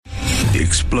The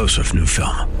explosive new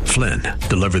film, Flynn,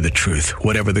 deliver the truth,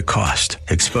 whatever the cost,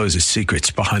 exposes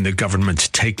secrets behind the government's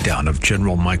takedown of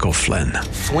General Michael Flynn.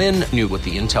 Flynn knew what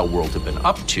the intel world had been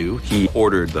up to. He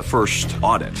ordered the first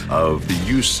audit of the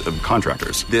use of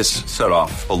contractors. This set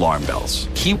off alarm bells.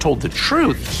 He told the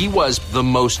truth. He was the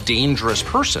most dangerous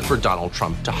person for Donald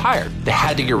Trump to hire. They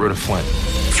had to get rid of Flynn.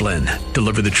 Flynn,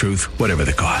 deliver the truth, whatever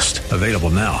the cost. Available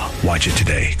now. Watch it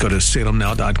today. Go to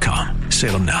salemnow.com.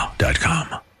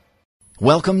 salemnow.com.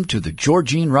 Welcome to the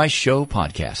Georgene Rice Show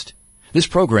podcast. This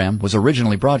program was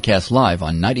originally broadcast live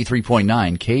on 93.9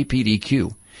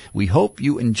 KPDQ. We hope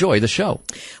you enjoy the show.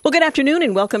 Well, good afternoon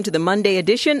and welcome to the Monday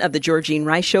edition of the Georgene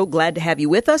Rice Show. Glad to have you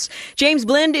with us. James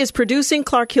Blend is producing,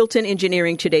 Clark Hilton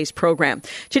engineering today's program.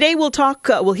 Today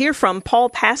we'll hear from Paul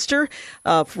Pastor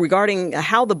regarding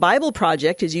how the Bible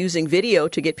Project is using video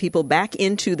to get people back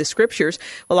into the scriptures.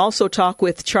 We'll also talk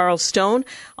with Charles Stone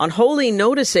on holy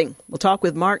noticing. We'll talk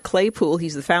with Mark Claypool.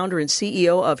 He's the founder and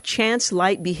CEO of Chance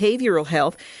Light Behavioral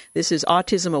Health. This is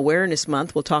Autism Awareness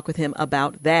Month. We'll talk with him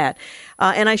about that.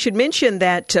 And I should mention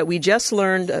that we just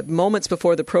learned moments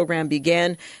before the program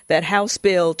began that House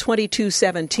Bill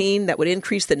 2217 that would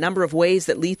increase the number of ways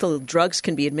that lethal drugs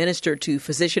can be administered to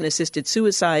physician-assisted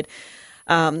suicide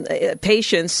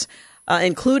patients,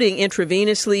 including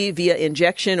intravenously, via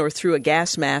injection, or through a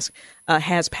gas mask,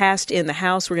 has passed in the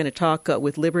House. We're going to talk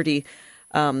with Liberty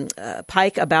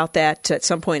Pike about that at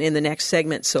some point in the next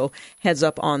segment, so heads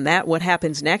up on that. What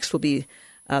happens next will be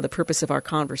the purpose of our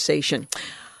conversation.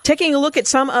 Taking a look at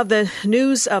some of the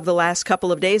news of the last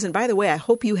couple of days. And by the way, I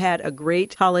hope you had a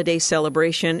great holiday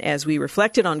celebration as we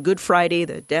reflected on Good Friday,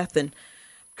 the death and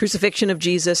crucifixion of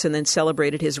Jesus, and then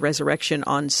celebrated his resurrection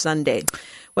on Sunday.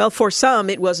 Well, for some,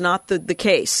 it was not the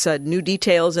case. New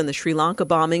details in the Sri Lanka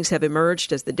bombings have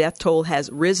emerged as the death toll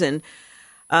has risen.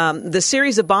 The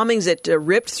series of bombings that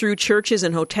ripped through churches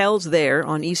and hotels there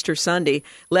on Easter Sunday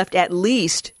left at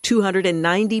least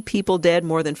 290 people dead,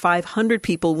 more than 500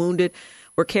 people wounded,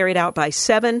 were carried out by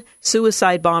 7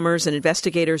 suicide bombers, and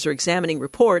investigators are examining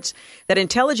reports that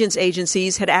intelligence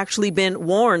agencies had actually been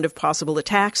warned of possible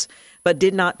attacks, but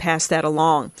did not pass that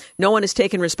along. No one has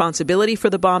taken responsibility for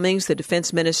the bombings. The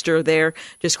defense minister there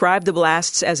described the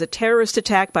blasts as a terrorist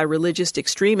attack by religious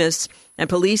extremists, and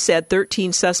police said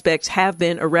 13 suspects have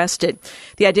been arrested.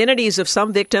 The identities of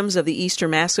some victims of the Easter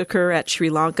massacre at Sri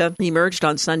Lanka emerged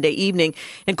on Sunday evening,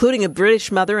 including a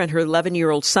British mother and her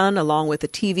 11-year-old son, along with a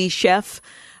TV chef,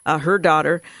 her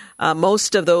daughter.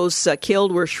 Most of those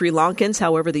killed were Sri Lankans.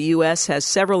 However, the U.S. has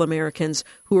several Americans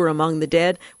who are among the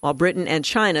dead, while Britain and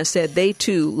China said they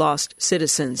too lost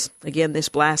citizens. Again,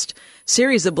 this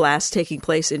series of blasts taking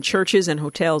place in churches and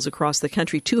hotels across the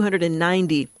country,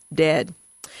 290 dead.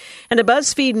 And a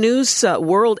BuzzFeed News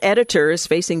world editor is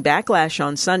facing backlash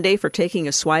on Sunday for taking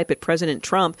a swipe at President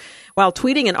Trump while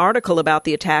tweeting an article about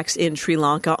the attacks in Sri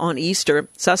Lanka on Easter.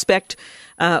 Suspect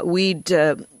we'd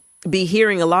be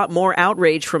hearing a lot more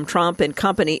outrage from Trump and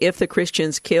company if the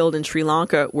Christians killed in Sri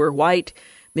Lanka were white.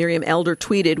 Miriam Elder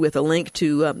tweeted with a link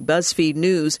to BuzzFeed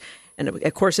News. And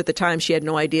of course, at the time, she had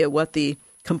no idea what the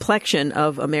complexion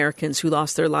of Americans who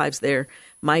lost their lives there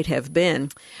might have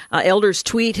been. Elder's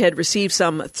tweet had received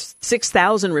some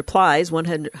 6,000 replies,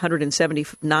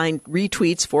 179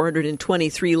 retweets,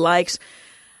 423 likes.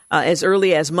 As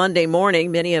early as Monday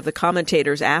morning, many of the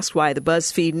commentators asked why the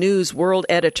BuzzFeed News world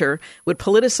editor would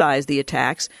politicize the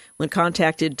attacks. When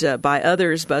contacted by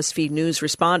others, BuzzFeed News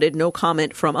responded, "No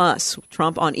comment from us."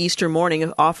 Trump on Easter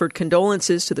morning offered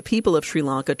condolences to the people of Sri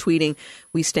Lanka, tweeting,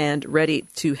 "We stand ready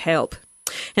to help."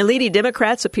 And leading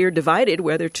Democrats appeared divided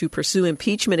whether to pursue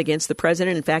impeachment against the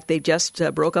president. In fact, they just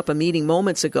broke up a meeting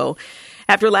moments ago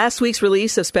after last week's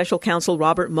release of special counsel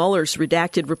Robert Mueller's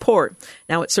redacted report.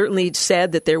 Now, it certainly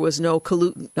said that there was no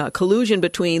collusion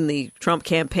between the Trump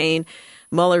campaign.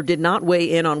 Mueller did not weigh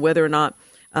in on whether or not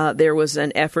there was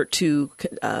an effort to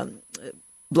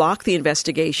block the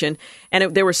investigation,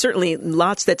 and there were certainly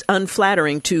lots that's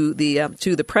unflattering to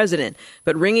the president.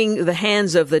 But wringing the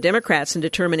hands of the Democrats and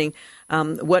determining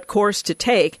what course to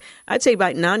take, I'd say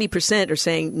about 90% are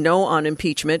saying no on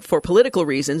impeachment for political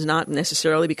reasons, not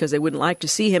necessarily because they wouldn't like to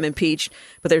see him impeached.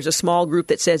 But there's a small group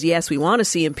that says, yes, we want to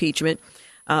see impeachment.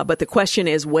 But the question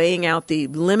is weighing out the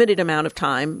limited amount of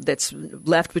time that's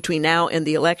left between now and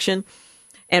the election,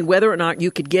 and whether or not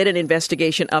you could get an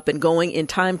investigation up and going in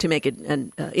time to make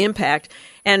an impact.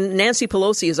 And Nancy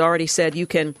Pelosi has already said you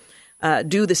can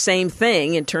do the same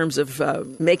thing in terms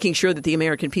of making sure that the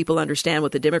American people understand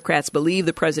what the Democrats believe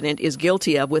the president is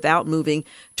guilty of without moving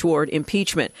toward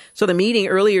impeachment. So the meeting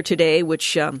earlier today,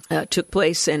 which took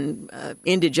place and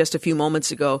ended just a few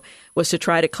moments ago, was to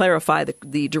try to clarify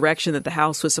the direction that the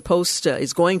House was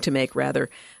is going to make,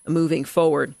 moving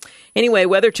forward. Anyway,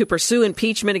 whether to pursue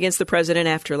impeachment against the president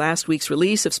after last week's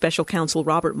release of special counsel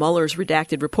Robert Mueller's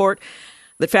redacted report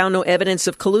that found no evidence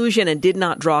of collusion and did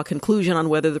not draw a conclusion on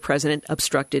whether the president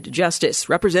obstructed justice.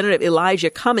 Representative Elijah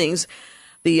Cummings,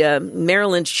 the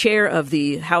Maryland chair of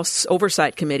the House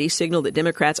Oversight Committee, signaled that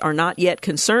Democrats are not yet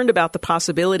concerned about the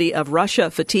possibility of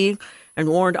Russia fatigue and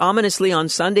warned ominously on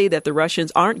Sunday that the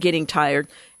Russians aren't getting tired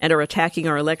and are attacking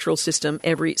our electoral system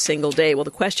every single day. Well,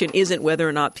 the question isn't whether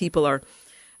or not people are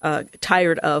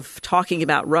tired of talking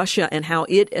about Russia and how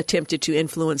it attempted to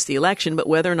influence the election, but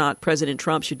whether or not President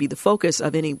Trump should be the focus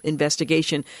of any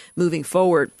investigation moving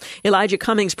forward. Elijah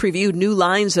Cummings previewed new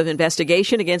lines of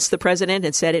investigation against the president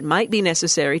and said it might be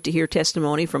necessary to hear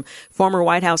testimony from former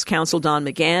White House counsel Don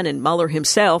McGahn and Mueller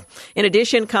himself. In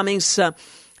addition, Cummings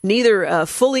neither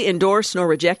fully endorsed nor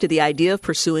rejected the idea of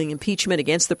pursuing impeachment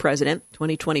against the president.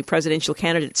 2020 presidential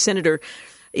candidate Senator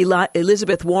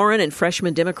Elizabeth Warren and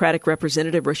freshman Democratic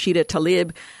Representative Rashida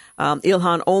Tlaib,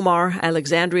 Ilhan Omar,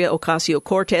 Alexandria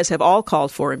Ocasio-Cortez have all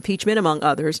called for impeachment, among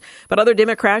others. But other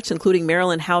Democrats, including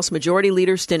Maryland House Majority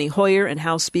Leader Steny Hoyer and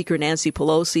House Speaker Nancy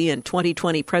Pelosi, and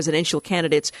 2020 presidential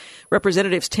candidates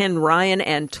Representatives Tim Ryan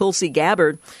and Tulsi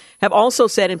Gabbard, have also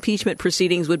said impeachment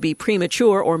proceedings would be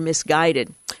premature or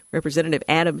misguided. Representative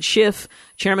Adam Schiff,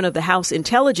 chairman of the House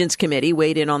Intelligence Committee,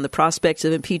 weighed in on the prospects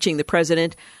of impeaching the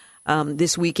president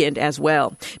this weekend as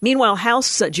well. Meanwhile,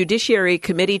 House Judiciary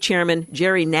Committee Chairman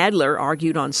Jerry Nadler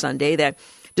argued on Sunday that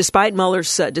despite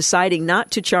Mueller's deciding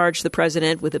not to charge the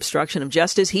president with obstruction of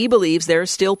justice, he believes there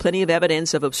is still plenty of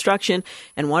evidence of obstruction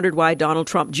and wondered why Donald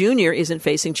Trump Jr. isn't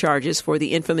facing charges for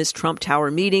the infamous Trump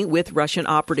Tower meeting with Russian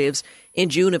operatives in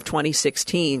June of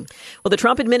 2016. Well, the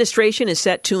Trump administration is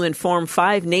set to inform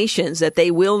 5 nations that they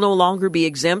will no longer be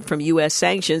exempt from U.S.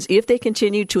 sanctions if they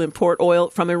continue to import oil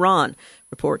from Iran.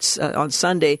 Reports on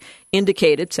Sunday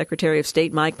indicated Secretary of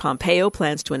State Mike Pompeo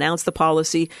plans to announce the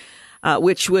policy,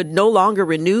 which would no longer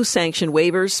renew sanction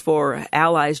waivers for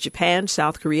allies Japan,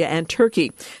 South Korea, and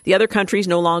Turkey. The other countries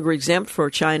no longer exempt for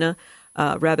China,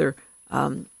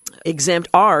 exempt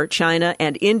are China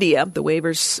and India. The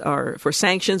waivers for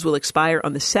sanctions will expire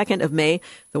on the 2nd of May.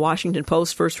 The Washington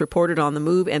Post first reported on the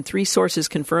move, and 3 sources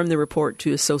confirmed the report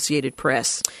to Associated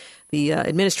Press. The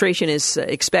administration is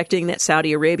expecting that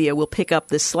Saudi Arabia will pick up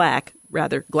the slack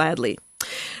rather gladly.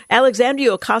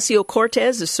 Alexandria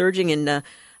Ocasio-Cortez is surging in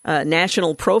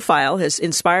national profile, has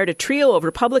inspired a trio of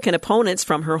Republican opponents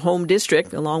from her home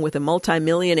district, along with a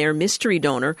multimillionaire mystery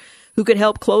donor who could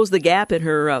help close the gap in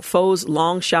her foe's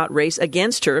long-shot race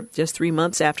against her just 3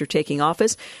 months after taking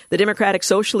office. The Democratic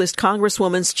Socialist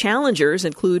Congresswoman's challengers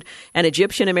include an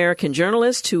Egyptian-American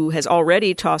journalist who has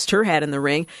already tossed her hat in the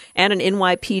ring, and an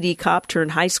NYPD cop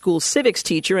turned high school civics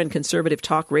teacher and conservative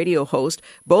talk radio host,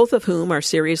 both of whom are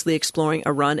seriously exploring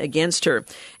a run against her.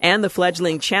 And the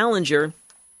fledgling challenger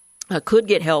could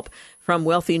get help from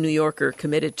wealthy New Yorker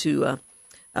committed to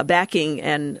backing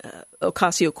an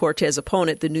Ocasio-Cortez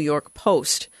opponent, the New York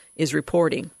Post is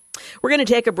reporting. We're going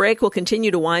to take a break. We'll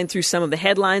continue to wind through some of the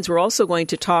headlines. We're also going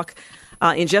to talk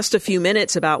in just a few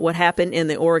minutes about what happened in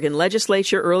the Oregon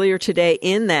legislature earlier today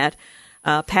in that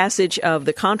passage of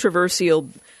the controversial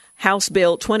House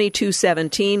Bill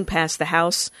 2217 passed the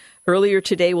House earlier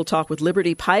today. We'll talk with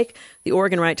Liberty Pike, the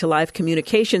Oregon Right to Life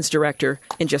Communications Director,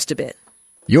 in just a bit.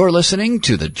 You're listening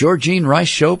to the Georgene Rice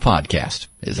Show podcast.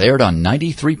 It's aired on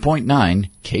 93.9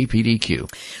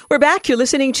 KPDQ. We're back. You're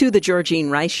listening to the Georgene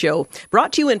Rice Show,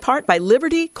 brought to you in part by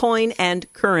Liberty Coin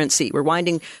and Currency. We're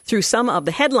winding through some of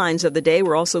the headlines of the day.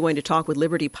 We're also going to talk with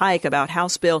Liberty Pike about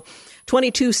House Bill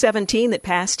 2217 that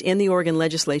passed in the Oregon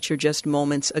legislature just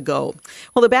moments ago.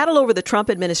 Well, the battle over the Trump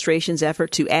administration's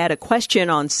effort to add a question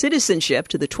on citizenship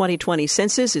to the 2020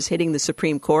 census is hitting the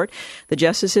Supreme Court. The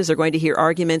justices are going to hear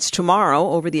arguments tomorrow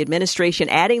over the administration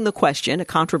adding the question, a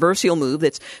controversial move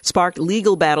that's sparked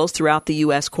legal battles throughout the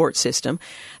U.S. court system.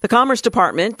 The Commerce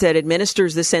Department that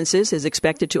administers the census is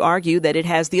expected to argue that it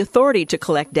has the authority to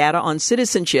collect data on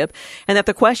citizenship and that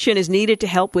the question is needed to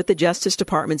help with the Justice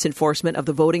Department's enforcement of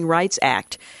the Voting Rights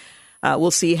Act.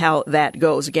 We'll see how that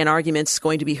goes. Again, arguments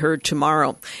going to be heard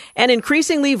tomorrow. And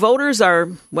increasingly, voters are,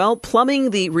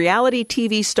 plumbing the reality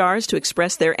TV stars to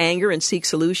express their anger and seek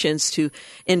solutions to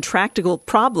intractable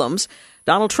problems.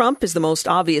 Donald Trump is the most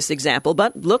obvious example,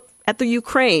 but look at the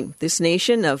Ukraine. This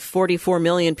nation of 44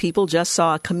 million people just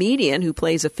saw a comedian who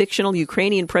plays a fictional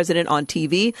Ukrainian president on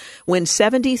TV win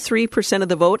 73% of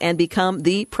the vote and become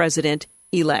the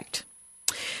president-elect.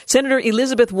 Senator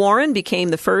Elizabeth Warren became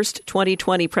the first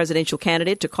 2020 presidential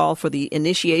candidate to call for the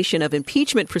initiation of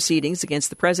impeachment proceedings against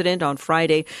the president on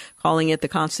Friday, calling it the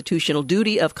constitutional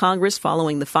duty of Congress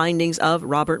following the findings of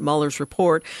Robert Mueller's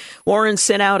report. Warren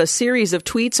sent out a series of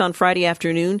tweets on Friday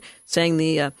afternoon saying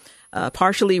the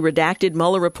partially redacted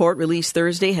Mueller report released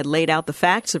Thursday had laid out the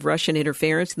facts of Russian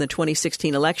interference in the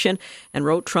 2016 election and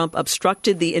wrote Trump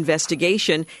obstructed the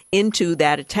investigation into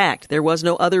that attack. There was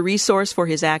no other resource for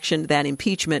his action than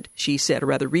impeachment, she said, or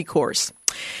rather recourse.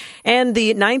 And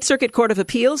the Ninth Circuit Court of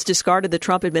Appeals discarded the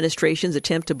Trump administration's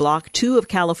attempt to block two of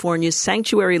California's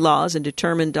sanctuary laws and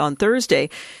determined on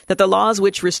Thursday that the laws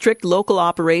which restrict local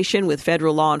operation with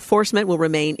federal law enforcement will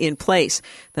remain in place.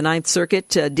 The Ninth Circuit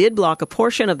did block a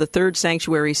portion of the third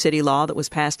sanctuary city law that was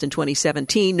passed in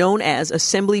 2017, known as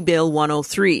Assembly Bill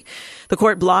 103. The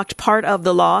court blocked part of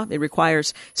the law. It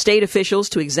requires state officials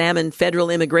to examine federal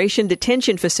immigration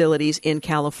detention facilities in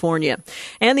California.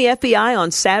 And the FBI on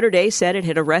Saturday said it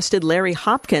had arrested Larry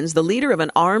Hopkins, the leader of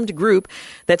an armed group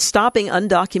that's stopping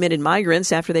undocumented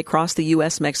migrants after they cross the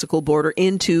U.S.-Mexico border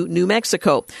into New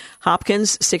Mexico.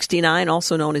 Hopkins, 69,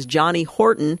 also known as Johnny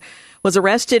Horton, was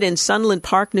arrested in Sunland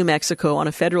Park, New Mexico on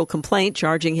a federal complaint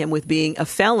charging him with being a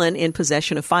felon in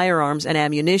possession of firearms and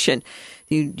ammunition.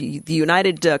 The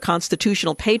United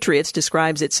Constitutional Patriots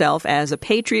describes itself as a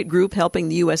patriot group helping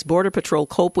the U.S. Border Patrol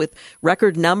cope with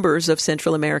record numbers of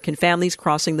Central American families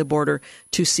crossing the border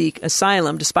to seek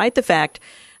asylum, despite the fact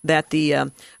that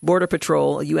the Border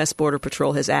Patrol, U.S. Border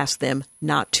Patrol, has asked them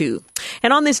not to.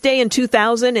 And on this day in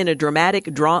 2000, in a dramatic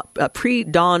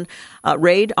pre-dawn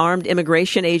raid, armed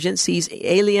immigration agents seized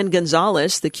Elian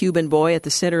Gonzalez, the Cuban boy at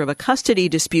the center of a custody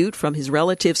dispute from his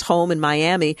relative's home in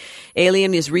Miami.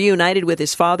 Elian is reunited with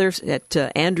his father at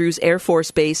Andrews Air Force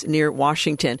Base near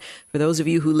Washington. For those of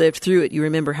you who lived through it, you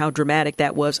remember how dramatic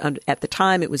that was. At the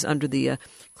time, it was under the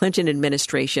Clinton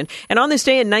administration. And on this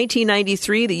day in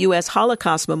 1993, the U.S.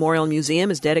 Holocaust Memorial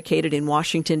Museum is dedicated in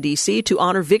Washington, D.C. to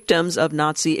honor victims of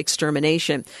Nazi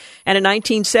extermination. And in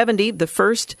 1970, the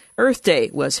first Earth Day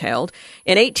was held.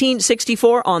 In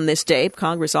 1864, on this day,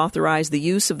 Congress authorized the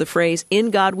use of the phrase,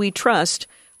 "In God We Trust,"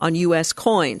 on U.S.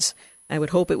 coins. I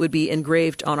would hope it would be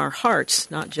engraved on our hearts,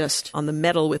 not just on the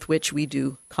metal with which we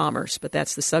do commerce. But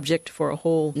that's the subject for a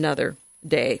whole nother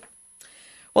day.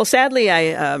 Well, sadly,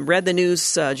 I read the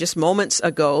news just moments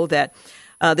ago that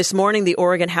this morning the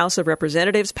Oregon House of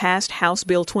Representatives passed House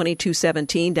Bill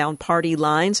 2217 down party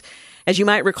lines. As you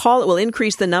might recall, it will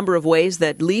increase the number of ways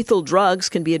that lethal drugs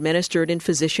can be administered in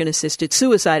physician-assisted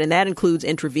suicide, and that includes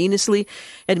intravenously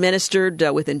administered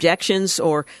with injections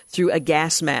or through a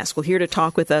gas mask. Well, here to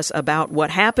talk with us about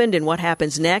what happened and what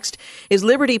happens next is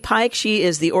Liberty Pike. She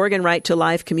is the Oregon Right to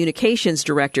Life Communications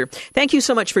Director. Thank you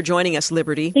so much for joining us,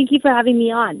 Liberty. Thank you for having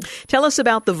me on. Tell us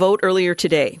about the vote earlier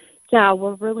today. Yeah,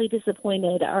 we're really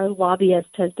disappointed. Our lobbyist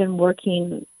has been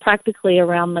working practically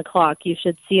around the clock. You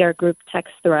should see our group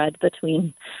text thread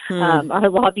between our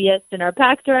lobbyist and our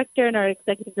PAC director and our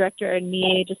executive director and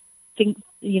me, just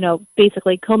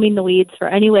basically combing the weeds for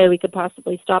any way we could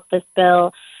possibly stop this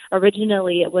bill.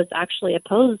 Originally, it was actually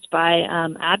opposed by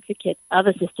advocates of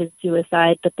assisted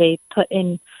suicide, but they put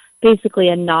in basically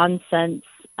a nonsense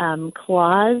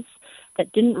clause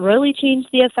that didn't really change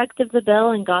the effect of the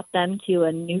bill and got them to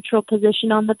a neutral position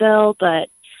on the bill, but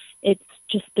it's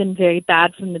just been very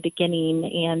bad from the beginning.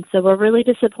 And so we're really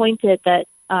disappointed that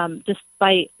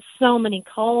despite so many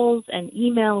calls and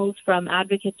emails from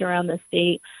advocates around the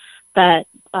state, that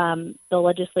the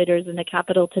legislators in the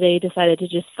Capitol today decided to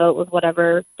just vote with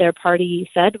whatever their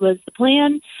party said was the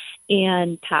plan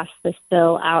and pass this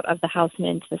bill out of the House and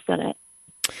into the Senate.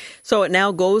 So it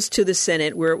now goes to the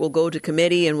Senate, where it will go to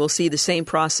committee, and we'll see the same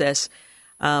process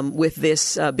with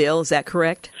this bill. Is that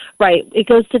correct? Right. It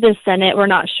goes to the Senate. We're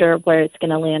not sure where it's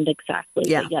going to land exactly.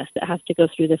 Yeah. But yes, it has to go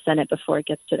through the Senate before it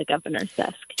gets to the governor's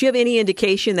desk. Do you have any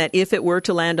indication that if it were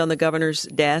to land on the governor's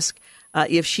desk,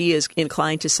 if she is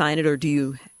inclined to sign it, or do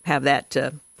you have that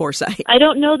foresight? I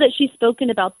don't know that she's spoken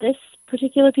about this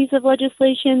particular piece of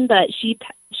legislation, but she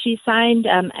signed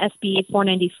SB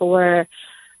 494.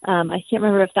 I can't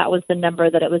remember if that was the number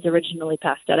that it was originally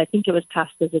passed at. I think it was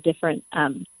passed as a different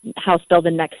House bill the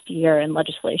next year in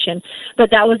legislation. But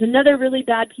that was another really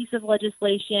bad piece of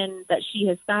legislation that she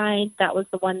has signed. That was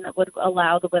the one that would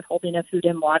allow the withholding of food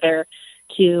and water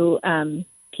to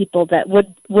people that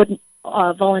would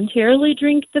voluntarily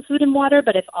drink the food and water,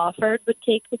 but if offered, would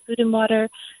take the food and water.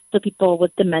 So people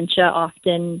with dementia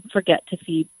often forget to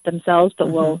feed themselves,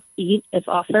 but will eat if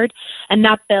offered. And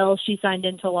that bill she signed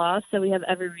into law, so we have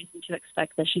every reason to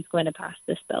expect that she's going to pass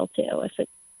this bill too if it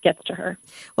gets to her.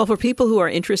 Well, for people who are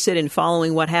interested in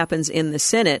following what happens in the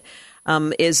Senate,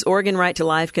 is Oregon Right to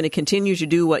Life going to continue to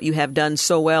do what you have done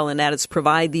so well, and that is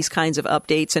provide these kinds of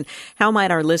updates? And how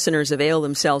might our listeners avail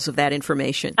themselves of that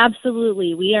information?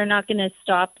 Absolutely. We are not going to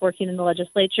stop working in the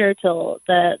legislature till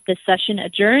the session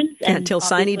adjourns. And until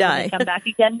sine die. Come back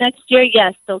again next year.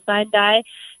 Yes, till sine die.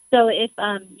 So if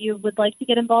you would like to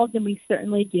get involved, and we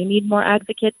certainly do need more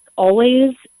advocates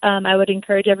always, I would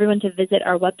encourage everyone to visit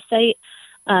our website,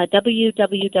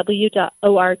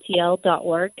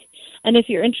 www.ortl.org. And if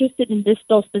you're interested in this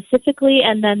bill specifically,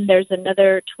 and then there's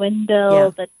another twin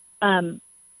bill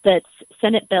that's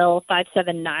Senate Bill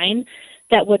 579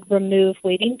 that would remove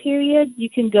waiting periods, you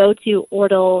can go to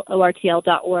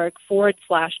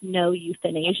ortl.org/no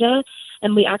euthanasia.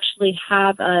 And we actually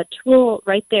have a tool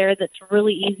right there that's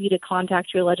really easy to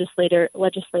contact your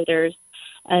legislators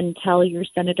and tell your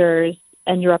senators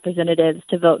and your representatives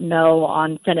to vote no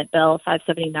on Senate Bill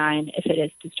 579 if it is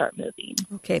to start moving.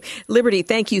 Okay. Liberty,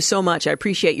 thank you so much. I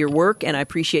appreciate your work, and I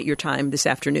appreciate your time this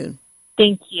afternoon.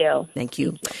 Thank you. Thank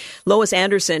you. Lois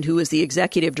Anderson, who is the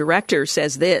executive director,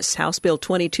 says this: House Bill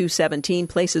 2217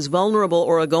 places vulnerable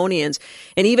Oregonians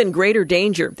in even greater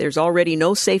danger. There's already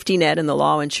no safety net in the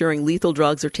law ensuring lethal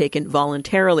drugs are taken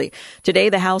voluntarily. Today,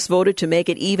 the House voted to make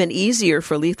it even easier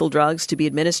for lethal drugs to be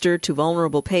administered to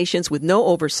vulnerable patients with no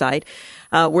oversight.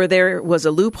 Where there was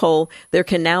a loophole, there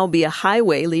can now be a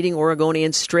highway leading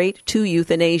Oregonians straight to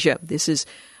euthanasia. This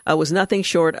was nothing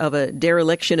short of a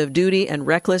dereliction of duty and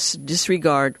reckless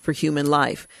disregard for human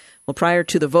life. Well, prior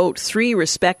to the vote, three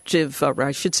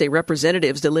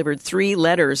representatives delivered 3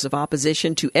 letters of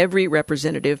opposition to every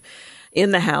representative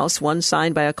in the House, one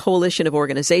signed by a coalition of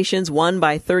organizations, one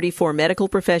by 34 medical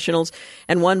professionals,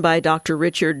 and one by Dr.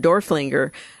 Richard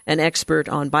Dorflinger, an expert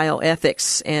on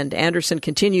bioethics. And Anderson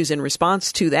continues in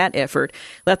response to that effort: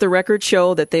 let the record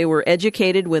show that they were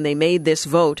educated when they made this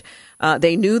vote.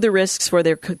 They knew the risks for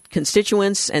their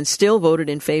constituents and still voted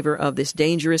in favor of this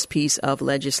dangerous piece of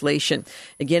legislation.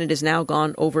 Again, it has now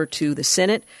gone over to the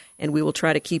Senate, and we will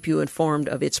try to keep you informed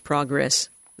of its progress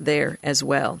there as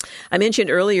well. I mentioned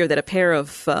earlier that a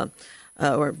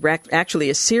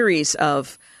series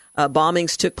of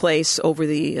bombings took place over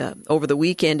the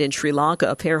weekend in Sri Lanka.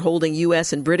 A pair holding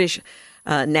U.S. and British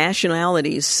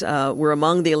nationalities were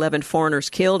among the 11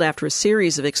 foreigners killed after a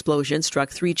series of explosions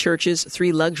struck 3 churches,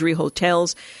 3 luxury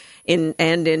hotels in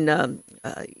and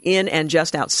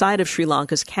just outside of Sri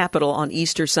Lanka's capital on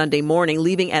Easter Sunday morning,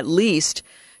 leaving at least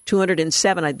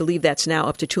 207, I believe that's now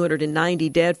up to 290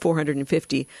 dead,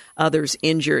 450 others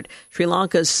injured. Sri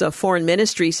Lanka's foreign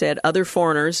ministry said other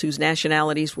foreigners whose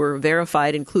nationalities were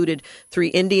verified included 3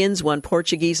 Indians, 1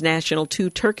 Portuguese national,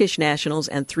 2 Turkish nationals,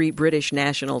 and 3 British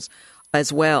nationals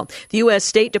as well. The U.S.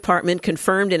 State Department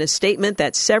confirmed in a statement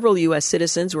that several U.S.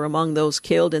 citizens were among those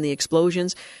killed in the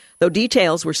explosions. Though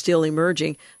details were still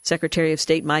emerging, Secretary of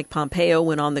State Mike Pompeo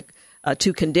went on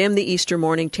to condemn the Easter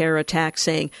morning terror attack,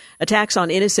 saying, attacks on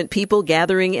innocent people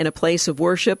gathering in a place of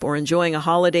worship or enjoying a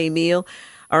holiday meal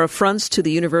are affronts to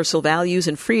the universal values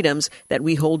and freedoms that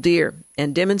we hold dear,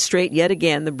 and demonstrate yet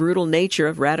again the brutal nature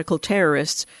of radical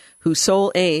terrorists whose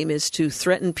sole aim is to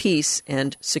threaten peace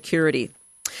and security.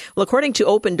 Well, according to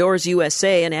Open Doors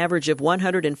USA, an average of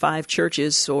 105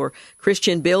 churches or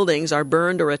Christian buildings are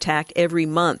burned or attacked every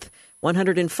month.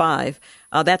 105.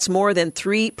 That's more than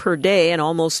 3 per day, and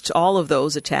almost all of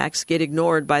those attacks get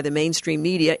ignored by the mainstream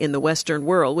media in the Western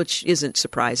world, which isn't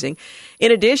surprising.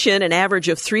 In addition, an average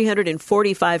of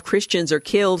 345 Christians are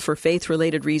killed for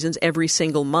faith-related reasons every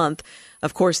single month.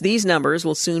 Of course, these numbers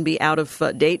will soon be out of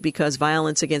date because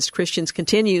violence against Christians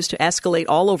continues to escalate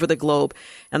all over the globe,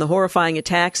 and the horrifying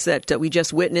attacks that we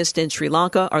just witnessed in Sri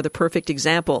Lanka are the perfect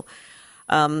example.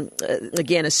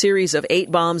 Again, a series of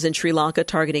 8 bombs in Sri Lanka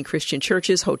targeting Christian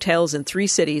churches, hotels in 3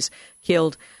 cities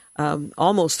killed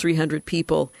almost 300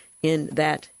 people in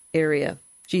that area.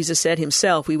 Jesus said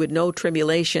himself, we would know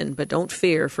tribulation, but don't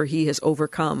fear, for he has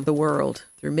overcome the world.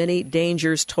 Through many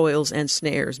dangers, toils, and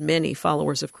snares, many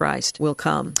followers of Christ will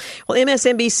come. Well,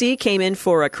 MSNBC came in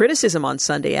for a criticism on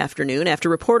Sunday afternoon after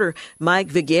reporter Mike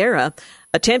Viguera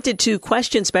attempted to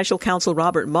question special counsel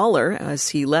Robert Mueller as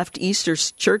he left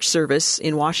Easter's church service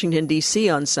in Washington, D.C.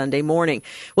 on Sunday morning.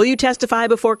 Will you testify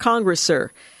before Congress,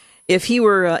 sir? If he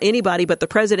were anybody but the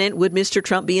president, would Mr.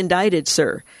 Trump be indicted,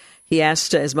 sir? He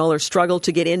asked as Mueller struggled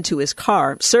to get into his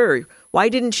car. Sir, why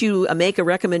didn't you make a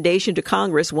recommendation to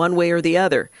Congress one way or the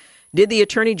other? Did the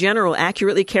Attorney General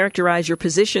accurately characterize your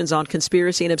positions on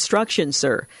conspiracy and obstruction,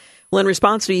 sir? Well, in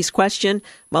response to his question,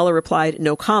 Mueller replied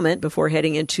no comment before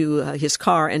heading into his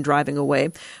car and driving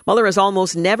away. Mueller has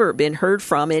almost never been heard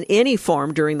from in any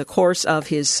form during the course of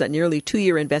his nearly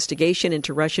 2-year investigation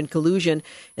into Russian collusion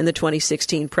in the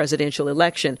 2016 presidential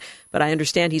election. But I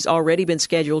understand he's already been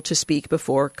scheduled to speak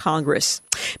before Congress.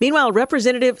 Meanwhile,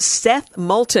 Representative Seth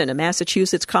Moulton, a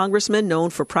Massachusetts congressman known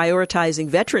for prioritizing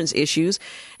veterans issues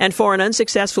and for an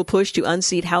unsuccessful push to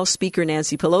unseat House Speaker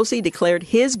Nancy Pelosi, declared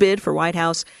his bid for White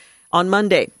House on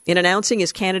Monday. In announcing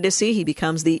his candidacy, he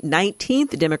becomes the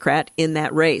 19th Democrat in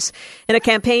that race. In a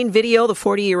campaign video, the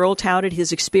 40-year-old touted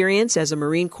his experience as a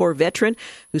Marine Corps veteran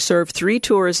who served 3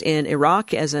 tours in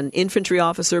Iraq as an infantry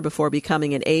officer before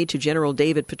becoming an aide to General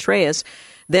David Petraeus,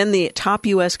 then the top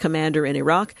U.S. commander in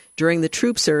Iraq during the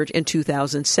troop surge in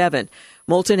 2007.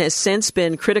 Moulton has since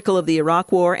been critical of the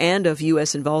Iraq War and of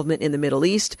U.S. involvement in the Middle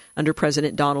East under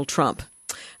President Donald Trump.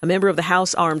 A member of the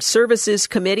House Armed Services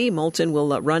Committee, Moulton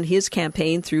will run his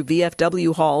campaign through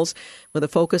VFW halls with a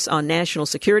focus on national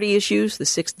security issues, the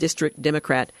 6th District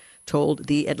Democrat told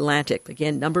The Atlantic.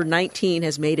 Again, number 19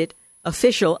 has made it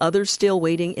official, others still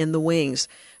waiting in the wings.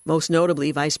 Most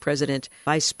notably, Vice President,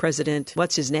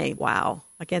 what's his name? Wow,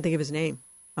 I can't think of his name.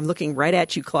 I'm looking right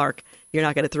at you, Clark. You're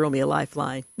not going to throw me a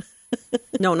lifeline.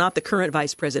 No, not the current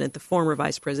Vice President, the former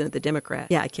Vice President, the Democrat.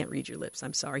 Yeah, I can't read your lips.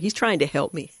 I'm sorry. He's trying to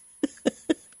help me.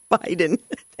 Biden.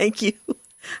 Thank you.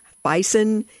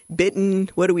 Bison, Bitten.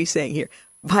 What are we saying here?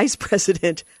 Vice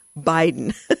President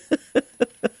Biden.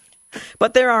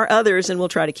 But there are others, and we'll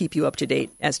try to keep you up to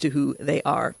date as to who they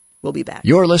are. We'll be back.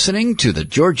 You're listening to the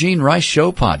Georgene Rice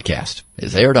Show podcast.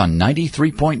 It's aired on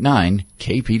 93.9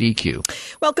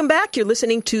 KPDQ. Welcome back. You're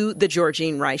listening to the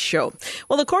Georgene Rice Show.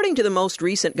 Well, according to the most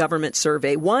recent government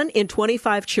survey, 1 in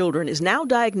 25 children is now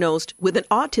diagnosed with an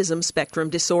autism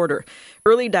spectrum disorder.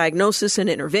 Early diagnosis and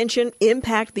intervention,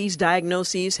 impact these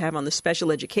diagnoses have on the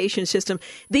special education system.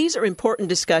 These are important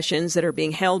discussions that are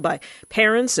being held by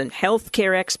parents and health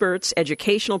care experts,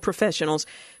 educational professionals.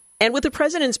 And with the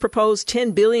president's proposed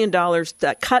 $10 billion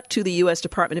cut to the U.S.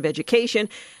 Department of Education,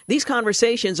 these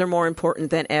conversations are more important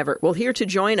than ever. Well, here to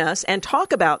join us and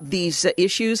talk about these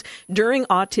issues during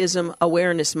Autism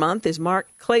Awareness Month is Mark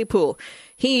Claypool.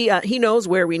 He knows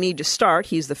where we need to start.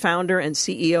 He's the founder and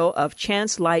CEO of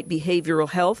Chance Light Behavioral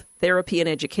Health, Therapy and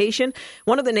Education,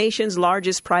 one of the nation's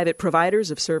largest private providers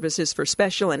of services for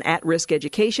special and at-risk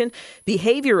education,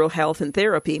 behavioral health, and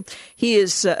therapy. He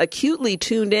is acutely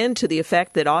tuned in to the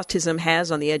effect that autism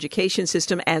has on the education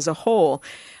system as a whole.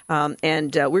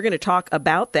 And we're going to talk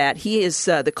about that. He is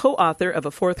the co-author of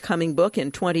a forthcoming book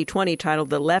in 2020 titled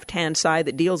The Left-Hand Side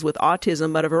that deals with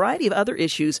autism, but a variety of other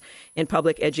issues in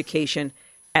public education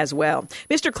as well.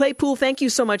 Mr. Claypool, thank you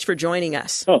so much for joining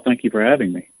us. Oh, thank you for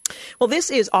having me. Well,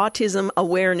 this is Autism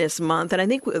Awareness Month, and I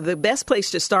think the best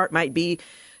place to start might be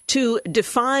to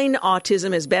define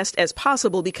autism as best as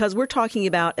possible, because we're talking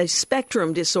about a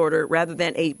spectrum disorder rather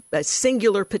than a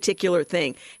singular particular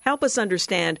thing. Help us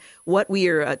understand what we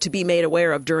are to be made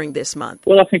aware of during this month.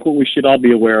 Well, I think what we should all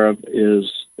be aware of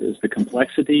is the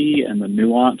complexity and the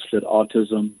nuance that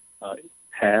autism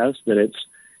has, that it's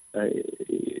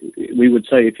we would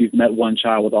say if you've met one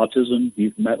child with autism,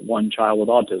 you've met one child with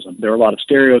autism. There are a lot of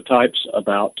stereotypes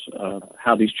about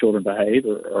how these children behave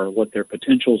or what their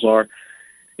potentials are,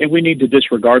 and we need to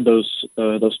disregard those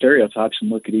stereotypes and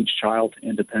look at each child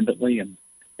independently and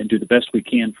do the best we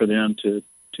can for them to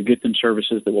get them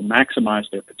services that will maximize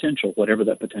their potential, whatever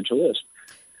that potential is.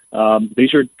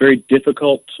 These are very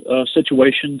difficult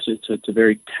situations. It's a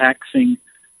very taxing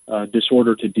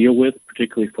disorder to deal with,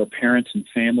 particularly for parents and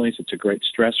families. It's a great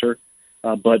stressor,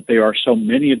 but there are so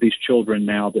many of these children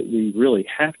now that we really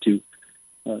have to,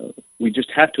 we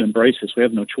just have to embrace this. We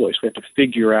have no choice. We have to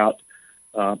figure out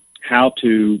how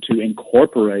to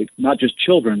incorporate not just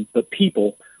children, but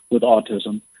people with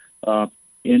autism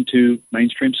into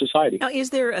mainstream society. Now,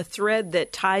 is there a thread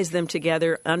that ties them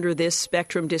together under this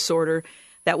spectrum disorder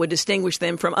that would distinguish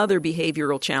them from other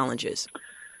behavioral challenges?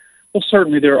 Well,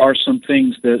 certainly there are some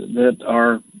things that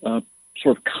are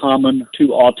sort of common to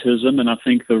autism, and I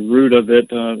think the root of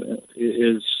it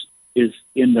is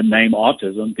in the name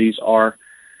autism. These are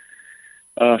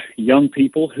young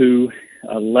people who,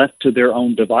 left to their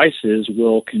own devices,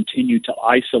 will continue to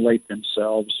isolate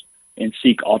themselves and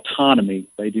seek autonomy.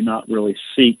 They do not really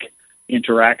seek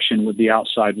interaction with the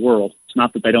outside world. It's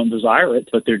not that they don't desire it,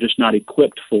 but they're just not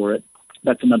equipped for it.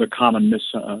 That's another common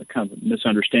kind of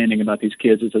misunderstanding about these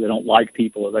kids, is that they don't like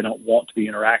people or they don't want to be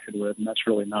interacted with, and that's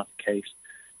really not the case.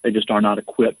 They just are not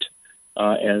equipped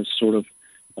as sort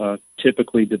of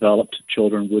typically developed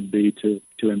children would be to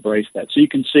embrace that. So you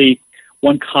can see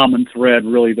one common thread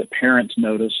really that parents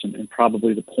notice, and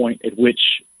probably the point at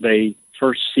which they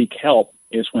first seek help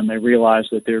is when they realize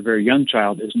that their very young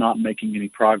child is not making any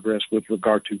progress with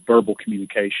regard to verbal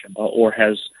communication or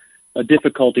has a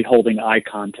difficulty holding eye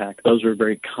contact. Those are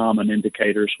very common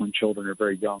indicators when children are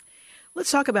very young.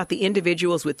 Let's talk about the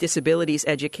Individuals with Disabilities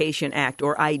Education Act,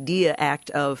 or IDEA Act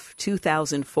of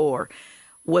 2004.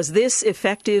 Was this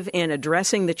effective in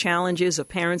addressing the challenges of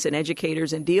parents and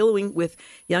educators in dealing with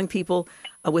young people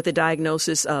with a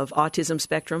diagnosis of autism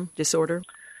spectrum disorder?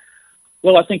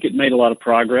 Well, I think it made a lot of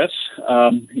progress.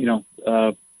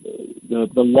 The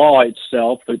law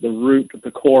itself,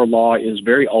 the core law is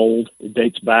very old. It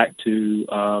dates back to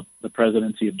the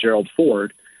presidency of Gerald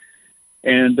Ford.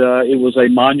 And it was a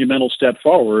monumental step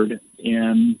forward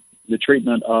in the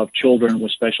treatment of children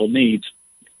with special needs.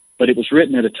 But it was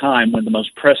written at a time when the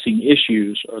most pressing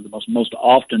issues, or the most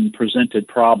often presented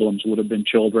problems, would have been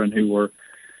children who were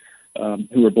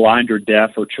blind or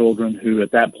deaf, or children who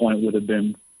at that point would have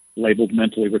been labeled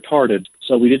mentally retarded.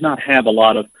 So we did not have a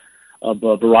lot of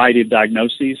a variety of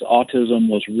diagnoses. Autism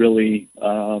was really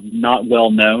not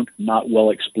well known, not well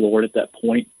explored at that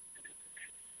point.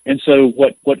 And so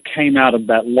what came out of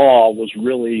that law was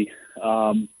really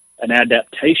an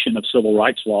adaptation of civil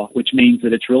rights law, which means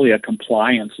that it's really a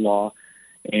compliance law,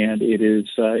 and it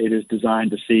is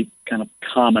designed to seek kind of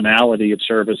commonality of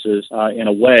services in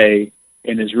a way,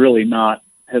 and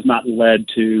has not led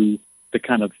to the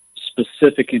kind of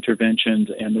specific interventions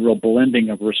and the real blending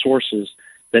of resources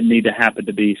that need to happen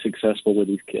to be successful with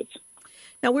these kids.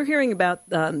 Now, we're hearing about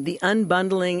the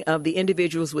unbundling of the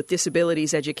Individuals with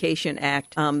Disabilities Education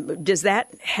Act. Does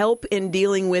that help in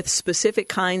dealing with specific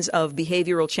kinds of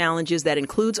behavioral challenges that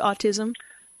includes autism?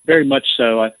 Very much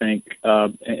so, I think.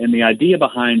 And the idea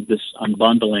behind this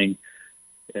unbundling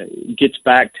gets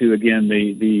back to, again,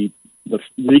 the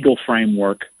legal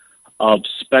framework of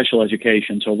special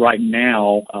education. So right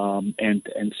now,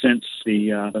 and since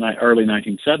the early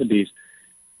 1970s,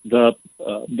 the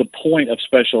point of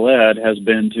special ed has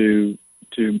been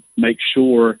to make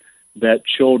sure that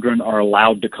children are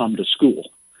allowed to come to school,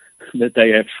 that they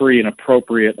have free and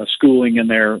appropriate schooling in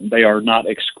there. They are not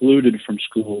excluded from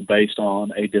school based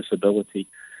on a disability.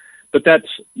 But that's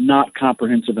not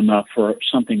comprehensive enough for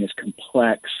something as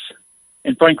complex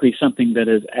and, frankly, something that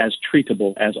is as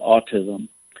treatable as autism.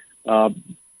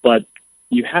 But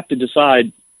you have to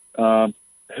decide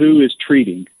who is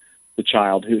treating the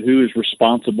child, who is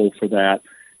responsible for that.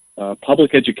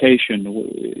 Public education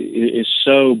is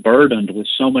so burdened with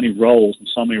so many roles and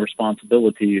so many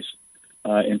responsibilities,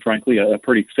 and frankly, a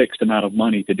pretty fixed amount of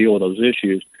money to deal with those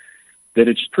issues, that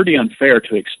it's pretty unfair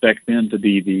to expect them to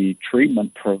be the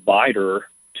treatment provider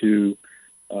to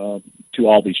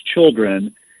all these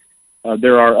children.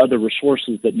 There are other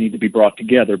resources that need to be brought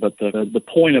together, but the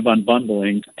point of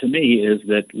unbundling, to me, is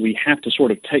that we have to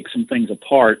sort of take some things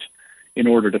apart in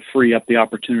order to free up the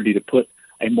opportunity to put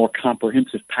a more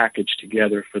comprehensive package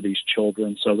together for these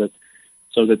children, so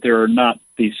that there are not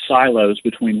these silos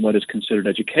between what is considered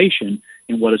education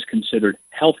and what is considered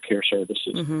healthcare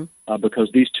services,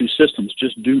 because these two systems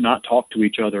just do not talk to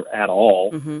each other at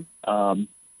all,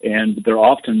 and they're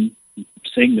often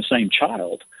seeing the same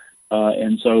child.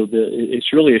 And so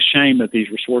it's really a shame that these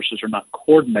resources are not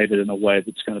coordinated in a way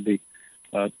that's going to be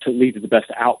to lead to the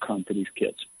best outcome for these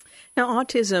kids. Now,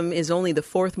 autism is only the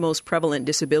fourth most prevalent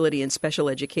disability in special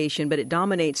education, but it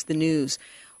dominates the news.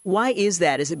 Why is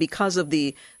that? Is it because of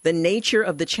the nature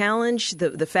of the challenge,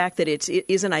 the fact that it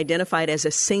isn't identified as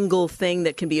a single thing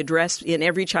that can be addressed in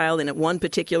every child in one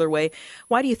particular way?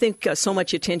 Why do you think so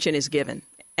much attention is given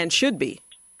and should be?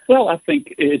 Well, I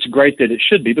think it's great that it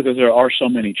should be, because there are so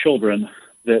many children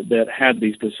that have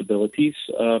these disabilities,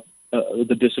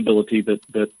 the disability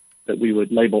that we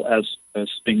would label as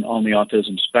being on the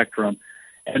autism spectrum.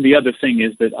 And the other thing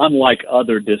is that, unlike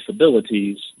other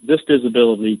disabilities, this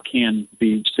disability can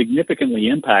be significantly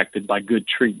impacted by good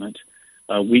treatment.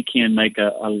 We can make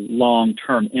a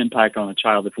long-term impact on a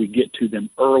child if we get to them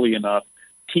early enough,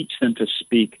 teach them to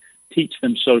speak, teach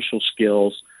them social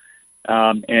skills,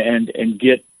 and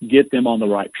get them on the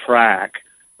right track.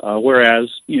 Whereas,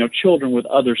 children with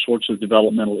other sorts of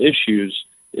developmental issues,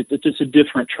 it's a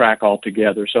different track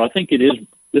altogether. So I think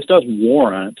this does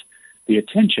warrant the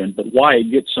attention, but why it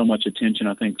gets so much attention,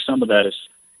 I think some of that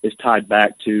is tied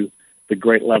back to the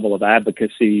great level of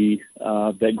advocacy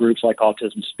that groups like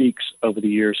Autism Speaks over the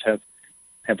years have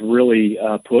really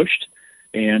pushed,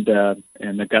 and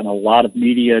they've gotten a lot of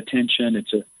media attention.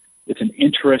 It's an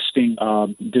interesting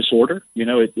disorder.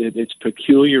 It's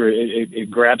peculiar.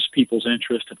 It grabs people's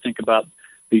interest to think about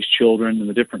these children and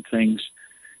the different things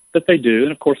that they do.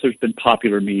 And of course, there's been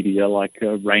popular media like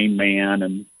Rain Man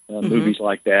and movies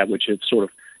like that, which have sort of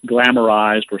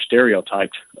glamorized or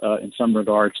stereotyped in some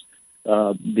regards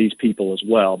these people as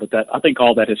well. But I think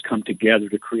all that has come together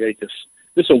to create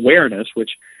this awareness,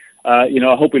 which I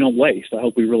hope we don't waste. I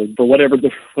hope we really, for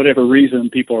whatever reason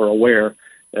people are aware,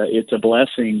 it's a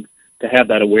blessing to have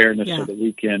that awareness so that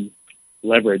we can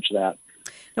leverage that.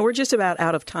 Now, we're just about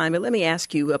out of time, but let me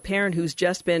ask you, a parent who's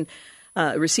just been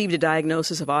received a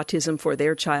diagnosis of autism for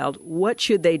their child, what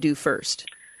should they do first?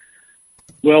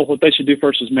 Well, what they should do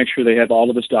first is make sure they have all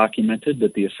of this documented,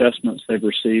 that the assessments they've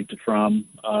received from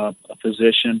a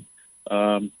physician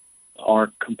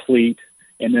are complete,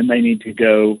 and then they need to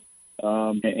go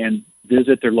and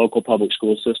visit their local public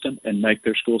school system and make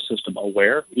their school system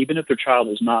aware. Even if their child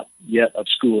is not yet of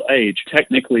school age,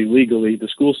 technically, legally, the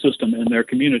school system in their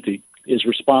community is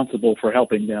responsible for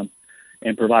helping them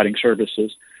and providing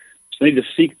services. So they need to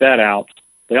seek that out.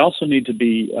 They also need to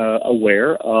be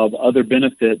aware of other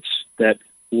benefits that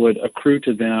would accrue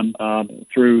to them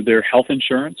through their health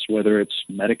insurance, whether it's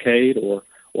Medicaid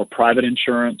or private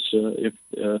insurance if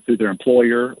through their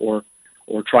employer or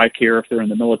TRICARE if they're in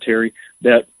the military,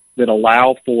 that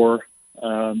allow for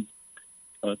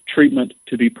treatment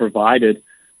to be provided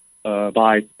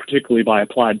particularly by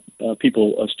applied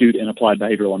people astute in applied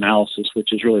behavioral analysis,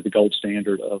 which is really the gold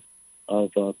standard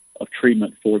of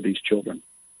treatment for these children.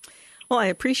 Well, I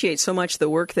appreciate so much the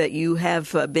work that you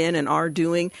have been and are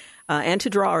doing, and to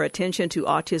draw our attention to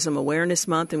Autism Awareness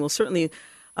Month, and we'll certainly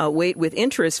wait with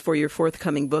interest for your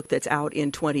forthcoming book that's out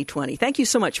in 2020. Thank you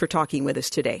so much for talking with us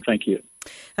today. Thank you.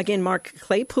 Again, Mark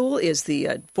Claypool is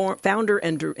the founder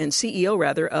and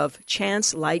CEO, of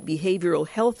Chance Light Behavioral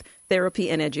Health Therapy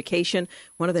and Education,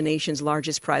 one of the nation's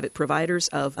largest private providers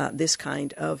of this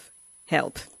kind of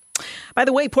help. By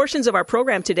the way, portions of our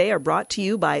program today are brought to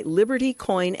you by Liberty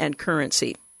Coin and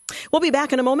Currency. We'll be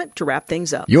back in a moment to wrap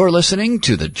things up. You're listening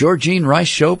to the Georgene Rice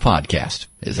Show podcast.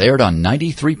 It's aired on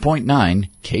 93.9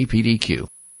 KPDQ.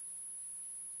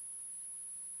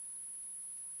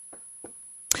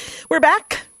 We're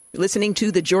back listening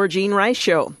to the Georgene Rice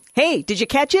Show. Hey, did you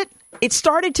catch it? It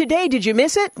started today. Did you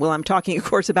miss it? Well, I'm talking, of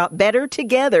course, about Better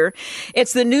Together.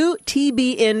 It's the new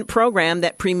TBN program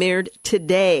that premiered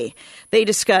today. They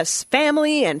discuss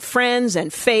family and friends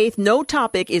and faith. No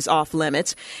topic is off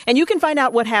limits. And you can find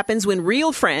out what happens when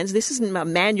real friends, this isn't a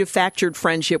manufactured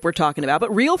friendship we're talking about,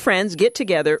 but real friends get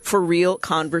together for real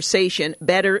conversation.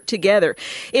 Better Together.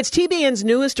 It's TBN's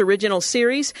newest original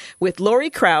series with Lori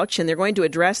Crouch, and they're going to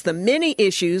address the many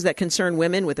issues that concern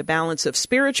women with a balance of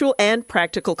spiritual and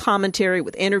practical commentary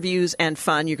with interviews and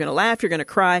fun. You're going to laugh, you're going to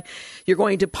cry, you're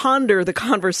going to ponder the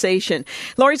conversation.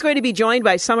 Lori's going to be joined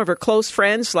by some of her close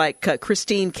friends like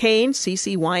Christine Kane,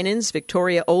 Cece Winans,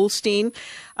 Victoria Olstein,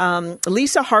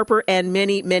 Lisa Harper, and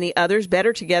many, many others.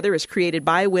 Better Together is created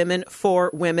by women for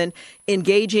women,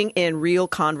 engaging in real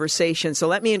conversation. So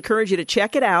let me encourage you to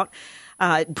check it out.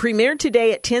 Premiered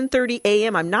today at 10:30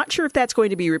 a.m. I'm not sure if that's going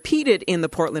to be repeated in the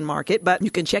Portland market, but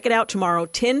you can check it out tomorrow,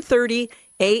 10:30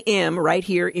 a.m. right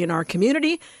here in our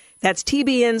community. That's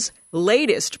TBN's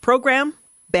latest program,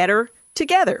 Better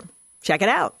Together. Check it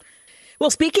out.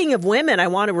 Well, speaking of women, I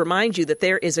want to remind you that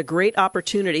there is a great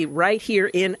opportunity right here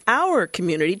in our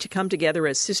community to come together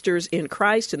as sisters in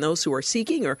Christ, and those who are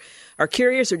seeking or are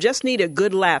curious or just need a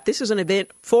good laugh. This is an event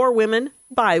for women,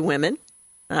 by women.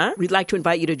 We'd like to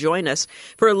invite you to join us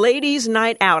for a ladies'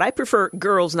 night out. I prefer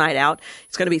girls' night out.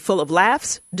 It's going to be full of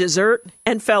laughs, dessert,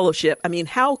 and fellowship. I mean,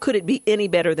 how could it be any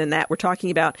better than that? We're talking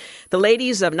about the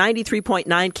ladies of 93.9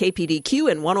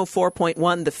 KPDQ and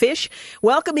 104.1 The Fish,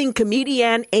 welcoming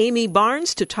comedian Amy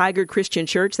Barnes to Tigard Christian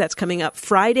Church. That's coming up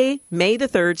Friday, May the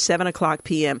 3rd, 7 o'clock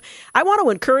p.m. I want to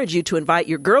encourage you to invite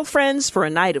your girlfriends for a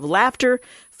night of laughter,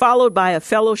 followed by a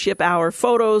fellowship hour,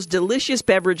 photos, delicious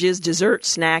beverages, dessert,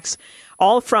 snacks,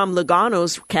 all from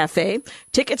Lugano's Cafe.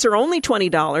 Tickets are only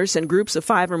 $20, and groups of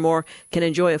 5 or more can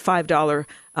enjoy a $5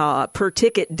 per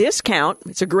ticket discount.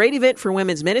 It's a great event for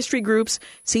women's ministry groups.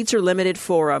 Seats are limited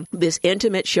for this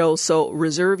intimate show, so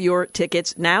reserve your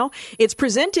tickets now. It's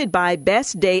presented by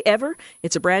Best Day Ever.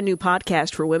 It's a brand new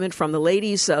podcast for women from the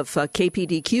ladies of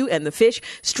KPDQ and The Fish,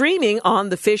 streaming on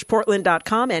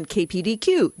thefishportland.com and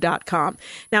kpdq.com.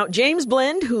 Now, James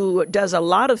Blend, who does a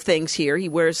lot of things here, he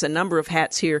wears a number of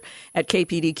hats here at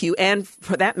KPDQ, and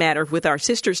for that matter, with our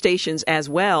sister stations as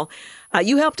well.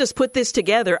 You helped us put this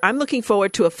together. I'm looking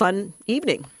forward to a fun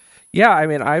evening. Yeah, I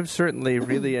mean, I've certainly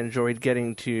really enjoyed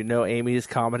getting to know Amy's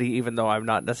comedy, even though I'm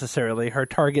not necessarily her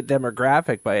target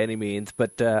demographic by any means.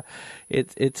 But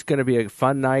it's going to be a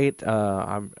fun night.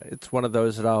 It's one of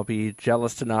those that I'll be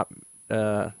jealous to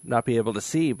not be able to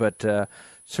see. But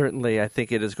certainly I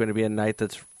think it is going to be a night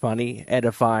that's funny,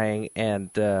 edifying, and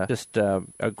just a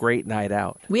great night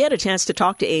out. We had a chance to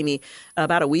talk to Amy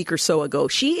about a week or so ago.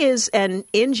 She is an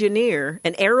engineer,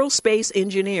 an aerospace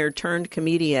engineer turned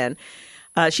comedian.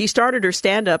 She started her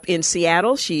stand-up in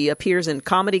Seattle. She appears in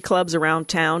comedy clubs around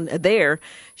town there.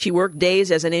 She worked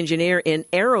days as an engineer in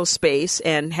aerospace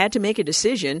and had to make a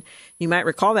decision. You might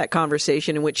recall that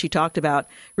conversation in which she talked about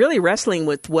really wrestling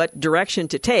with what direction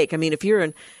to take. I mean, if you're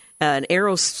an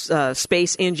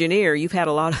aerospace engineer, you've had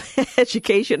a lot of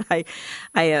education. I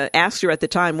asked her at the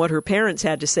time what her parents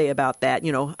had to say about that.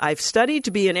 You know, I've studied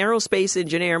to be an aerospace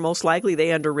engineer. Most likely they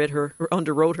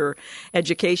underwrote her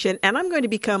education, and I'm going to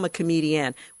become a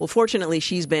comedian. Well, fortunately,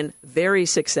 she's been very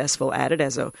successful at it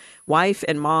as a wife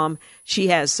and mom. She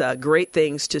has great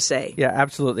things to say. Yeah,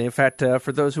 absolutely. In fact,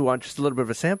 for those who want just a little bit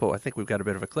of a sample, I think we've got a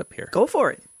bit of a clip here. Go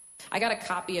for it. I got a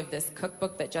copy of this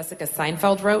cookbook that Jessica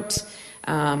Seinfeld wrote,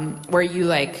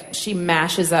 where she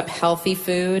mashes up healthy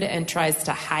food and tries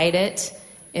to hide it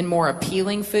in more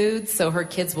appealing foods so her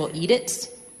kids will eat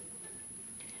it.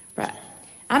 But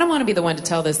I don't want to be the one to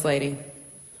tell this lady,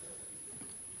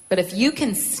 but if you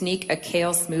can sneak a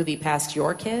kale smoothie past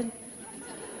your kid,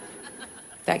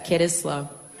 that kid is slow.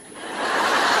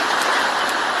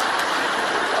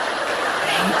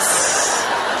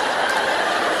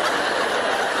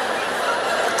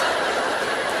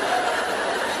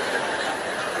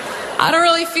 I don't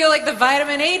really feel like the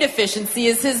vitamin A deficiency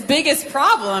is his biggest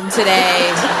problem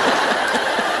today.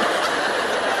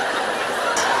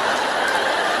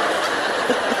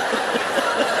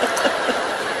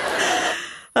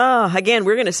 Again,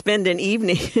 we're going to spend an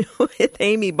evening with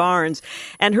Amy Barnes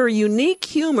and her unique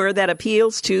humor that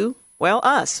appeals to, well,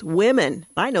 us, women.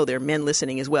 I know there are men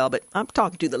listening as well, but I'm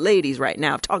talking to the ladies right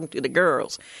now. I'm talking to the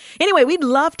girls. Anyway, we'd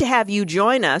love to have you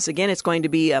join us. Again, it's going to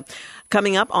be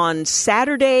coming up on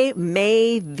Saturday,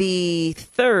 May the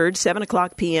 3rd, 7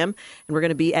 o'clock p.m., and we're going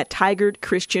to be at Tigard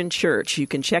Christian Church. You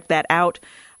can check that out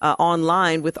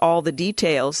online with all the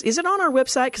details. Is it on our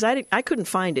website? Because I couldn't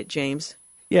find it, James.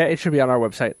 Yeah, it should be on our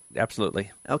website. Absolutely.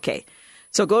 Okay.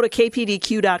 So go to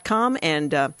kpdq.com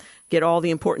and get all the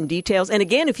important details. And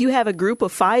again, if you have a group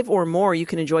of 5 or more, you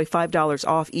can enjoy $5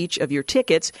 off each of your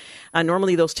tickets.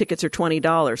 Normally, those tickets are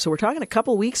 $20. So we're talking a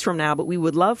couple weeks from now, but we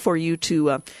would love for you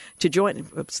to join.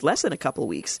 It's less than a couple of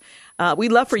weeks.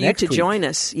 We'd love for you to join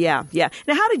us. Yeah.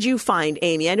 Now, how did you find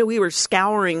Amy? I know we were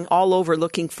scouring all over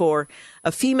looking for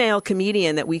a female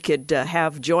comedian that we could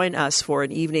have join us for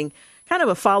an evening, kind of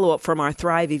a follow-up from our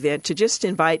Thrive event, to just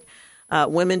invite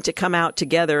women to come out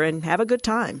together and have a good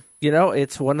time. You know,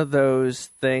 it's one of those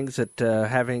things that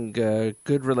having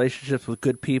good relationships with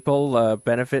good people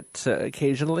benefits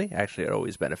occasionally. Actually, it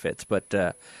always benefits.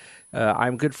 But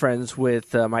I'm good friends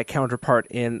with my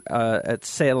counterpart at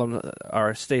Salem,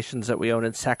 our stations that we own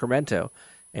in Sacramento.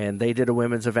 And they did a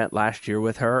women's event last year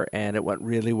with her, and it went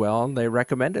really well, and they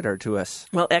recommended her to us.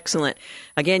 Well, excellent.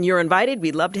 Again, you're invited.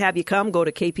 We'd love to have you come. Go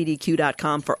to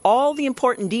kpdq.com for all the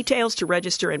important details to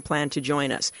register and plan to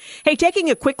join us. Hey,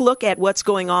 taking a quick look at what's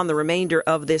going on the remainder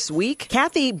of this week,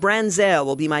 Kathy Branzell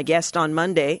will be my guest on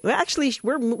Monday. Well, actually,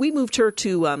 we moved her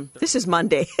to, this is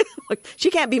Monday. She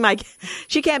can't be my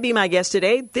guest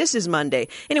today. This is Monday.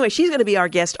 Anyway, she's going to be our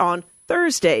guest on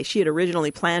Thursday. She had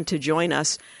originally planned to join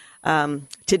us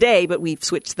today, but we've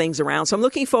switched things around. So I'm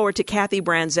looking forward to Kathy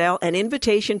Branzell, an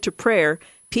invitation to prayer,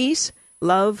 peace,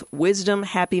 love, wisdom,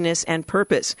 happiness, and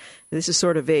purpose. This is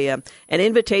sort of an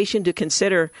invitation to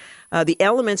consider the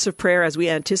elements of prayer as we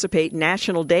anticipate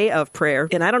National Day of Prayer.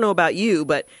 And I don't know about you,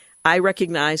 but I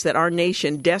recognize that our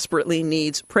nation desperately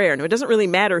needs prayer. Now, it doesn't really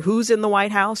matter who's in the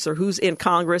White House or who's in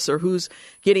Congress or who's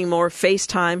getting more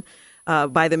FaceTime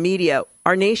by the media.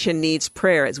 Our nation needs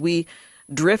prayer as we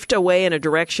drift away in a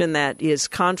direction that is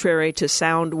contrary to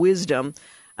sound wisdom.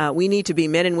 We need to be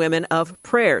men and women of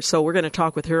prayer. So we're going to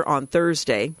talk with her on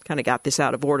Thursday. Kind of got this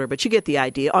out of order, but you get the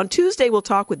idea. On Tuesday, we'll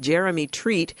talk with Jeremy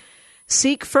Treat.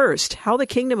 Seek first, how the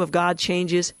kingdom of God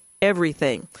changes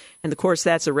everything. And of course,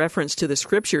 that's a reference to the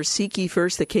scripture, seek ye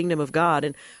first the kingdom of God.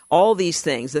 And all these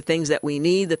things, the things that we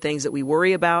need, the things that we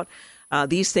worry about,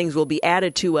 these things will be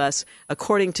added to us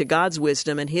according to God's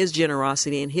wisdom and His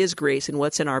generosity and His grace and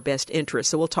what's in our best interest.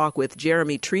 So we'll talk with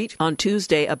Jeremy Treat on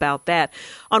Tuesday about that.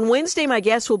 On Wednesday, my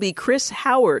guest will be Chris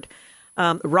Howard,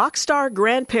 rock star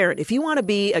grandparent. If you want to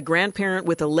be a grandparent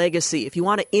with a legacy, if you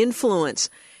want to influence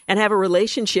and have a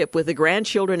relationship with the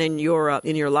grandchildren in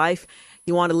your life,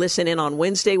 you want to listen in on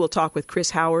Wednesday. We'll talk with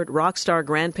Chris Howard, rock star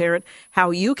grandparent,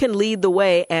 how you can lead the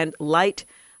way and light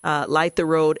Light the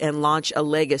Road and Launch a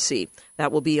Legacy.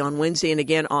 That will be on Wednesday. And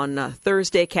again, on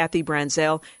Thursday, Kathy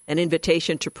Branzell, an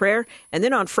invitation to prayer. And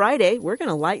then on Friday, we're going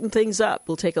to lighten things up.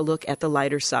 We'll take a look at the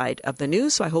lighter side of the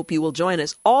news. So I hope you will join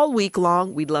us all week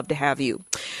long. We'd love to have you.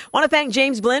 I want to thank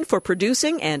James Blend for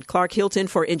producing and Clark Hilton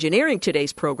for engineering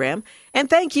today's program. And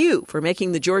thank you for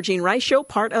making the Georgene Rice Show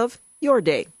part of your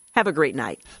day. Have a great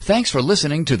night. Thanks for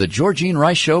listening to the Georgene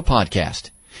Rice Show podcast.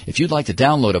 If you'd like to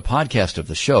download a podcast of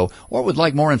the show or would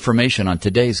like more information on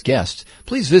today's guests,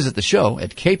 please visit the show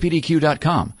at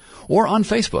kpdq.com or on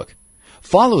Facebook.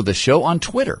 Follow the show on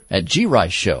Twitter at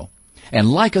GRice Show and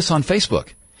like us on Facebook.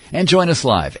 And join us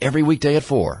live every weekday at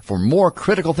 4 for more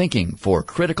critical thinking for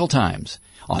critical times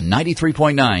on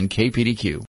 93.9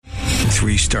 KPDQ.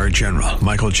 3-star General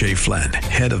Michael J. Flynn,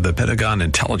 head of the Pentagon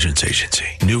Intelligence Agency,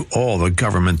 knew all the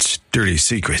government's dirty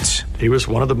secrets. He was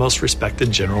one of the most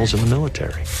respected generals in the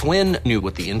military. Flynn knew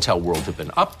what the intel world had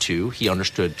been up to. He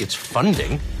understood its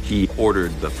funding. He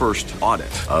ordered the first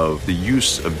audit of the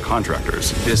use of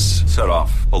contractors. This set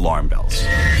off alarm bells.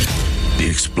 The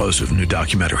explosive new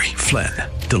documentary, Flynn,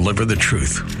 Deliver the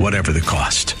Truth, Whatever the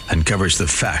Cost, uncovers the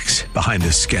facts behind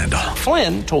this scandal.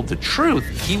 Flynn told the truth.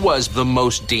 He was the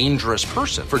most dangerous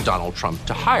person for Donald Trump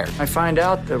to hire. I find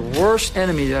out the worst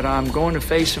enemy that I'm going to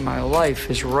face in my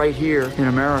life is right here in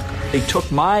America. They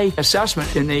took my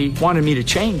assessment and they wanted me to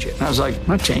change it. And I was like, I'm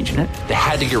not changing it. They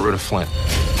had to get rid of Flynn.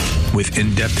 With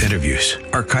in-depth interviews,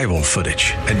 archival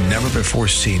footage, and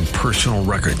never-before-seen personal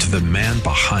records of the man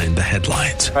behind the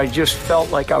headlines. I just felt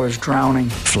like I was drowning.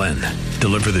 Flynn,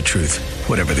 Deliver the Truth,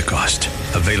 Whatever the Cost.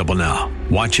 Available now.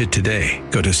 Watch it today.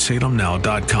 Go to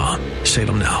salemnow.com.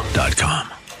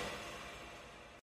 salemnow.com.